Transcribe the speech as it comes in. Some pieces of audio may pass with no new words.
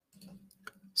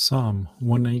Psalm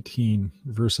 119,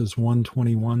 verses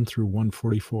 121 through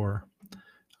 144.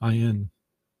 Ayin.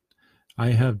 I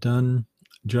have done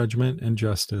judgment and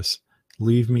justice.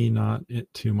 Leave me not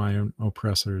to my own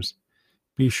oppressors.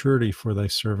 Be surety for thy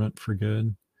servant for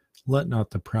good. Let not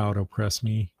the proud oppress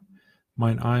me.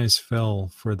 Mine eyes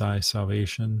fell for thy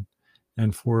salvation,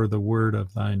 and for the word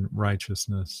of thine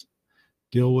righteousness.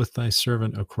 Deal with thy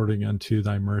servant according unto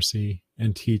thy mercy,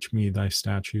 and teach me thy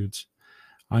statutes.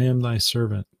 I am thy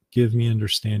servant. Give me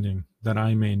understanding, that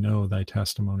I may know thy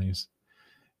testimonies.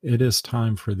 It is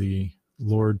time for thee,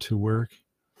 Lord, to work,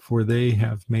 for they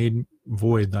have made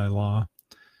void thy law.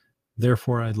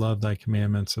 Therefore I love thy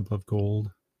commandments above gold,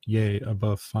 yea,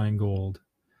 above fine gold.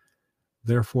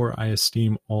 Therefore I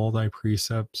esteem all thy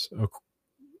precepts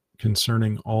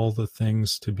concerning all the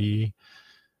things to be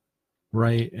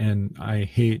right, and I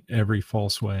hate every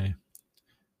false way.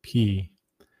 P.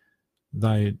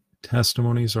 Thy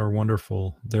testimonies are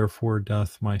wonderful, therefore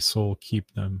doth my soul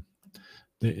keep them.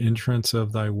 The entrance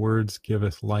of thy words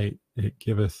giveth light, it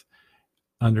giveth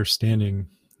understanding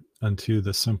unto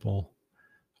the simple.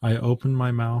 I opened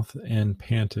my mouth and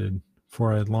panted,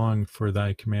 for I longed for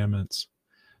thy commandments.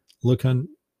 Look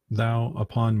thou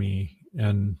upon me,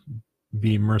 and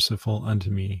be merciful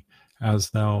unto me, as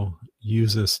thou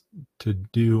usest to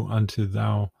do unto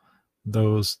thou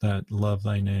those that love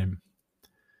thy name.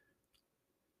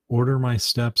 Order my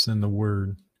steps in the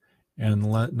word, and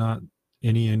let not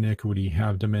any iniquity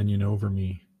have dominion over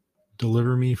me.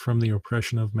 Deliver me from the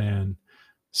oppression of man,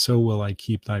 so will I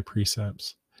keep thy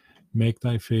precepts. Make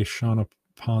thy face shine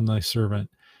upon thy servant,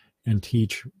 and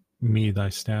teach me thy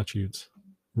statutes.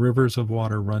 Rivers of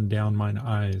water run down mine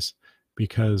eyes,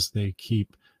 because they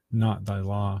keep not thy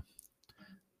law.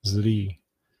 Zri.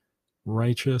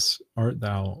 Righteous art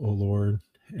thou, O Lord,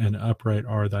 and upright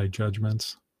are thy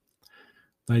judgments.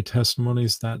 Thy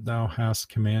testimonies that thou hast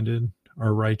commanded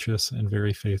are righteous and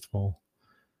very faithful.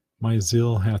 My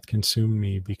zeal hath consumed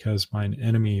me, because mine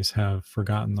enemies have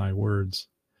forgotten thy words.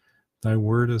 Thy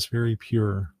word is very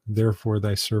pure, therefore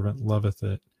thy servant loveth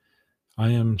it. I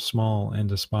am small and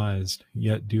despised,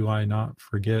 yet do I not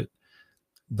forget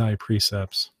thy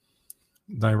precepts.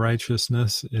 Thy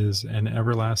righteousness is an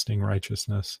everlasting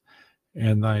righteousness,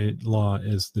 and thy law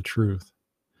is the truth.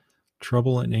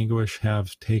 Trouble and anguish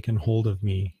have taken hold of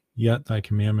me, yet thy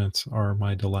commandments are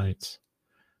my delights.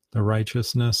 The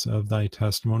righteousness of thy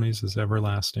testimonies is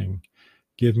everlasting.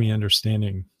 Give me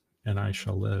understanding, and I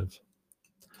shall live.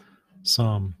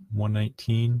 Psalm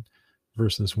 119,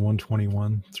 verses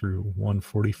 121 through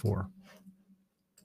 144.